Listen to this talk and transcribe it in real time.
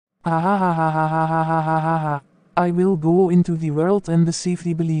Ha ha ha ha ha ha ha ha ha ha ha. I will go into the world and deceive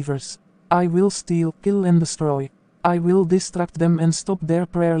the believers. I will steal, kill and destroy. I will distract them and stop their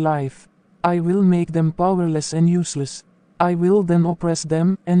prayer life. I will make them powerless and useless. I will then oppress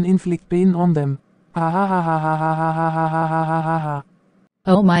them and inflict pain on them. Ha ha ha ha ha ha ha ha ha ha ha ha ha.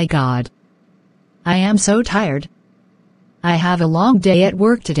 Oh my God. I am so tired. I have a long day at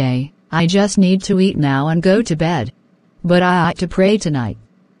work today. I just need to eat now and go to bed. But I ought to pray tonight.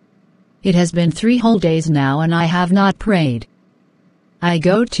 It has been 3 whole days now and I have not prayed. I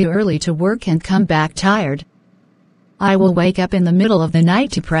go too early to work and come back tired. I will wake up in the middle of the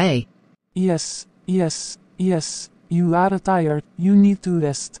night to pray. Yes, yes, yes, you are tired, you need to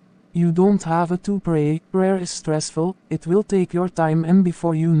rest. You don't have to pray, prayer is stressful, it will take your time and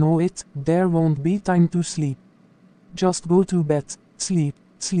before you know it, there won't be time to sleep. Just go to bed, sleep,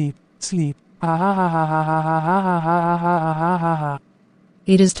 sleep, sleep. Ha ha ha ha ha ha ha ha ha ha ha ha ha.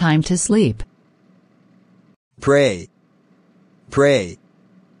 It is time to sleep. Pray. Pray.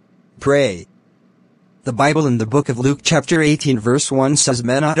 Pray. The Bible in the book of Luke chapter 18 verse 1 says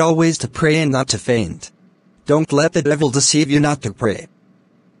men ought always to pray and not to faint. Don't let the devil deceive you not to pray.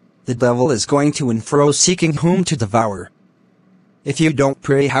 The devil is going to and fro seeking whom to devour. If you don't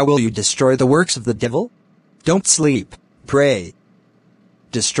pray, how will you destroy the works of the devil? Don't sleep, pray.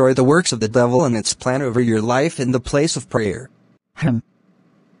 Destroy the works of the devil and its plan over your life in the place of prayer.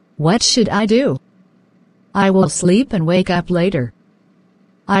 What should I do? I will sleep and wake up later.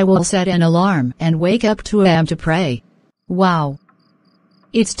 I will set an alarm and wake up 2 a.m. to pray. Wow.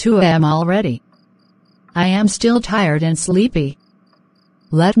 It's 2 a.m. already. I am still tired and sleepy.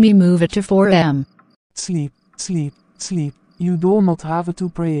 Let me move it to 4 a.m. Sleep, sleep, sleep. You do not have to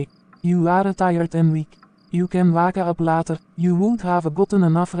pray. You are tired and weak. You can wake up later. You won't have gotten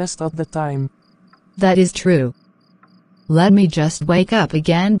enough rest at the time. That is true. Let me just wake up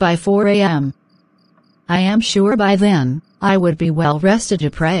again by 4 a.m. I am sure by then, I would be well rested to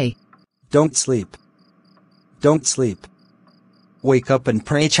pray. Don't sleep. Don't sleep. Wake up and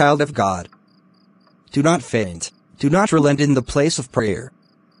pray, child of God. Do not faint. Do not relent in the place of prayer.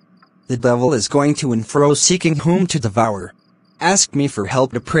 The devil is going to and fro seeking whom to devour. Ask me for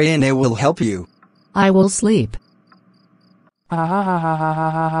help to pray and I will help you. I will sleep. Ha ha ha ha ha ha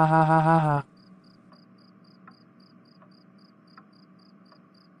ha ha ha ha ha.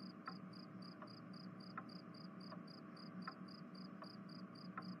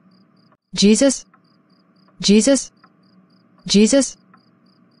 Jesus? Jesus? Jesus?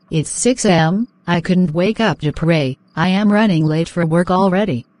 It's 6 a.m., I couldn't wake up to pray, I am running late for work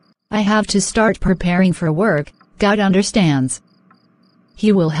already. I have to start preparing for work, God understands.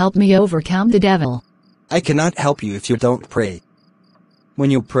 He will help me overcome the devil. I cannot help you if you don't pray.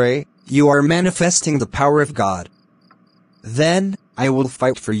 When you pray, you are manifesting the power of God. Then, I will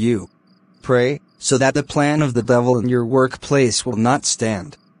fight for you. Pray, so that the plan of the devil in your workplace will not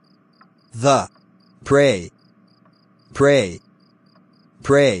stand. Pray. Pray.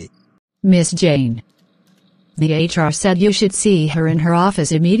 Pray. Miss Jane. The HR said you should see her in her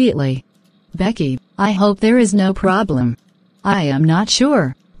office immediately. Becky, I hope there is no problem. I am not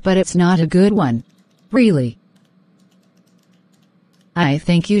sure, but it's not a good one. Really. I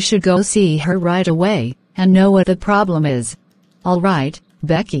think you should go see her right away, and know what the problem is. Alright,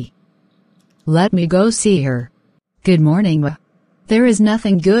 Becky. Let me go see her. Good morning, Ma. There is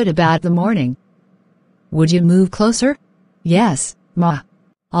nothing good about the morning. Would you move closer? Yes, Ma.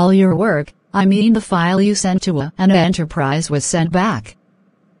 All your work, I mean the file you sent to an enterprise was sent back.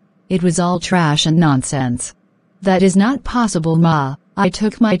 It was all trash and nonsense. That is not possible, Ma. I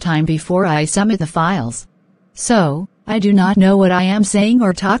took my time before I submit the files. So, I do not know what I am saying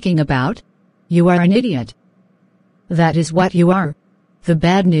or talking about. You are an idiot. That is what you are. The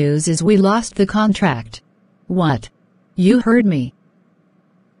bad news is we lost the contract. What? You heard me.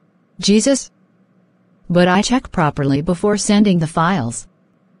 Jesus? But I check properly before sending the files.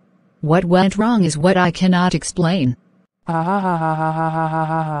 What went wrong is what I cannot explain. Ha ha ha ha ha ha ha ha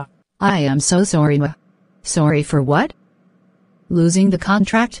ha ha. I am so sorry, Ma. Sorry for what? Losing the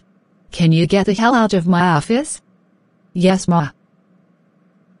contract? Can you get the hell out of my office? Yes, Ma.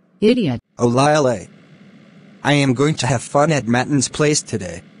 Idiot. Oh, Lyle. I am going to have fun at Matten's place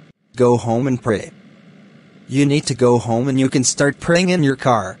today. Go home and pray. You need to go home and you can start praying in your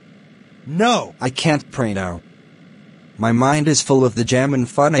car. No, I can't pray now. My mind is full of the jam and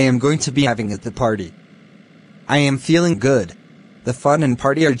fun I am going to be having at the party. I am feeling good. The fun and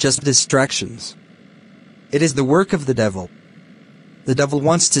party are just distractions. It is the work of the devil. The devil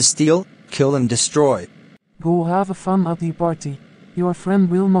wants to steal, kill and destroy. Go have fun at the party. Your friend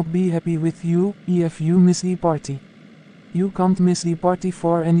will not be happy with you if you miss the party. You can't miss the party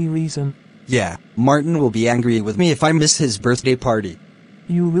for any reason. Yeah, Martin will be angry with me if I miss his birthday party.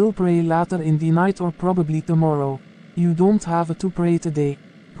 You will pray later in the night or probably tomorrow. You don't have to pray today.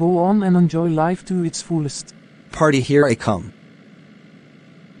 Go on and enjoy life to its fullest. Party, here I come.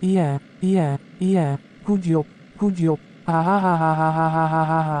 Yeah. Good job. Ha ha ha ha ha ha ha ha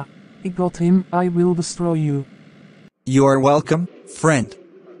ha ha. I got him, I will destroy you. You are welcome, friend.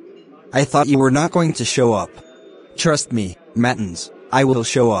 I thought you were not going to show up. Trust me, Mattins, I will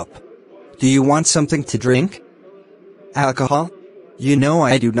show up. Do you want something to drink? Alcohol? You know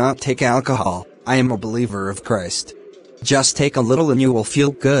I do not take alcohol, I am a believer of Christ. Just take a little and you will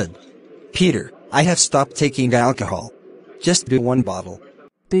feel good. Peter, I have stopped taking alcohol. Just do 1 bottle.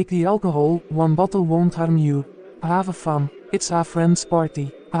 Take the alcohol, 1 bottle won't harm you. Have fun, it's a friend's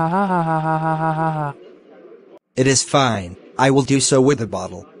party. Ha ha ha ha ha ha ha ha ha. It is fine, I will do so with a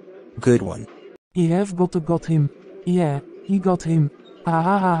bottle. Good one. He have got him. Yeah, he got him. Ha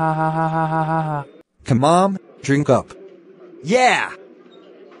ha ha ha ha ha ha ha ha ha. Come on, drink up. Yeah!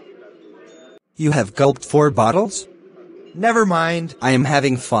 You have gulped 4 bottles? Never mind, I am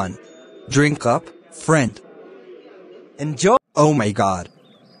having fun. Drink up, friend. Enjoy. Oh my god.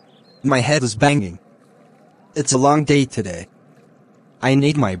 My head is banging. It's a long day today. I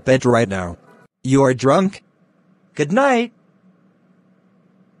need my bed right now. You are drunk? Good night.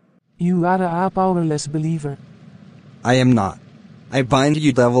 You are a powerless believer. I am not. I bind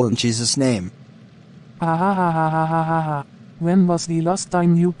you, devil, in Jesus' name. Ha ha ha ha ha ha ha ha. When was the last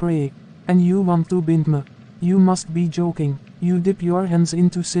time you prayed? And you want to bind me? You must be joking. You dip your hands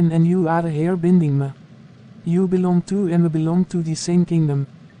into sin and you are here binding me. You belong to and we belong to the same kingdom.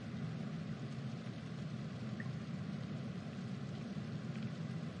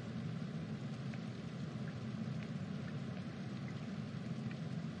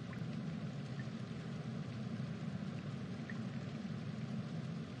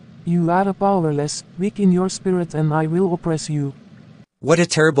 You are powerless, weak in your spirit, and I will oppress you. What a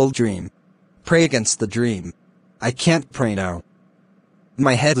terrible dream. Pray against the dream. I can't pray now.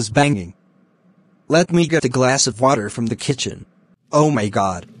 My head is banging. Let me get a glass of water from the kitchen. Oh my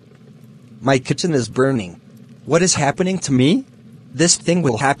god. My kitchen is burning. What is happening to me? This thing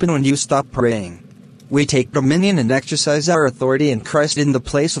will happen when you stop praying. We take dominion and exercise our authority in Christ in the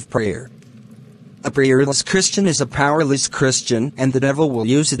place of prayer. A prayerless Christian is a powerless Christian, and the devil will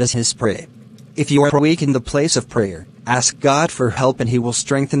use it as his prey. If you are weak in the place of prayer, ask God for help and he will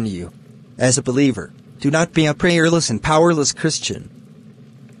strengthen you. As a believer, do not be a prayerless and powerless Christian.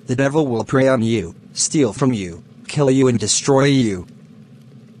 The devil will prey on you, steal from you, kill you and destroy you.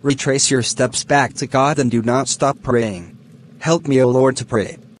 Retrace your steps back to God and do not stop praying. Help me, O Lord, to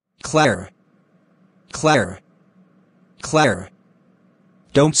pray. Claire.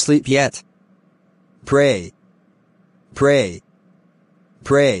 Don't sleep yet. Pray.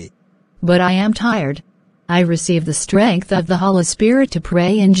 But I am tired. I receive the strength of the Holy Spirit to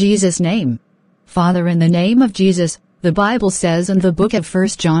pray in Jesus' name. Father, in the name of Jesus, the Bible says in the book of 1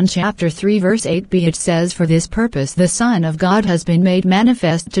 John chapter 3 verse 8b, it says, for this purpose the Son of God has been made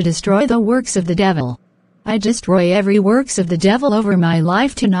manifest to destroy the works of the devil. I destroy every works of the devil over my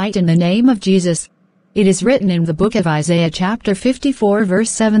life tonight in the name of Jesus. It is written in the book of Isaiah chapter 54 verse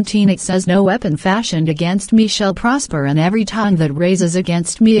 17, it says, no weapon fashioned against me shall prosper, and every tongue that raises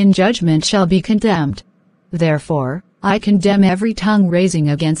against me in judgment shall be condemned. Therefore, I condemn every tongue raising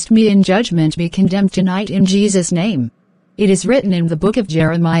against me in judgment be condemned tonight in Jesus' name. It is written in the book of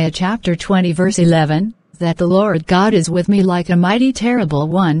Jeremiah chapter 20 verse 11, that the Lord God is with me like a mighty terrible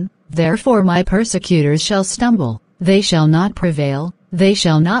one, therefore my persecutors shall stumble, they shall not prevail, they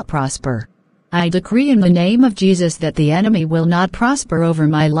shall not prosper. I decree in the name of Jesus that the enemy will not prosper over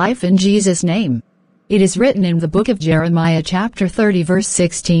my life in Jesus' name. It is written in the book of Jeremiah chapter 30 verse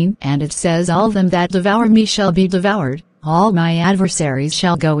 16, and it says, all them that devour me shall be devoured, all my adversaries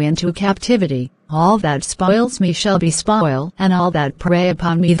shall go into captivity, all that spoils me shall be spoiled, and all that prey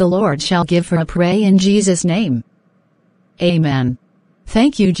upon me the Lord shall give for a prey in Jesus' name. Amen.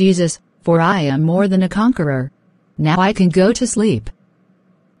 Thank you, Jesus, for I am more than a conqueror. Now I can go to sleep.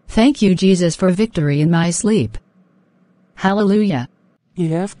 Thank you, Jesus, for victory in my sleep. Hallelujah. Ye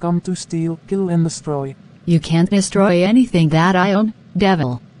have come to steal, kill and destroy. You can't destroy anything that I own,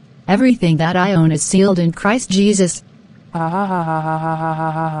 devil. Everything that I own is sealed in Christ Jesus. Ha ha ha ha ha ha ha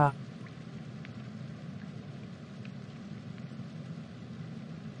ha ha ha.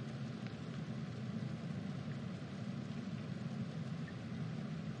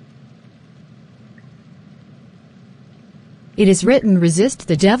 It is written, resist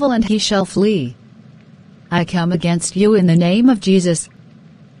the devil and he shall flee. I come against you in the name of Jesus.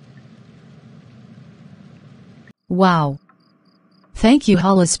 Wow. Thank you,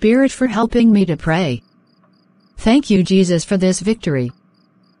 Holy Spirit, for helping me to pray. Thank you, Jesus, for this victory.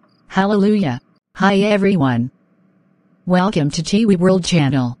 Hallelujah. Hi everyone. Welcome to Teewhyworld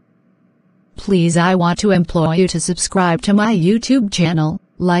channel. Please, I want to implore you to subscribe to my YouTube channel,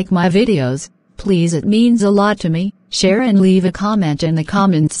 like my videos, please, it means a lot to me, share and leave a comment in the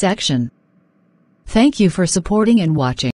comment section. Thank you for supporting and watching.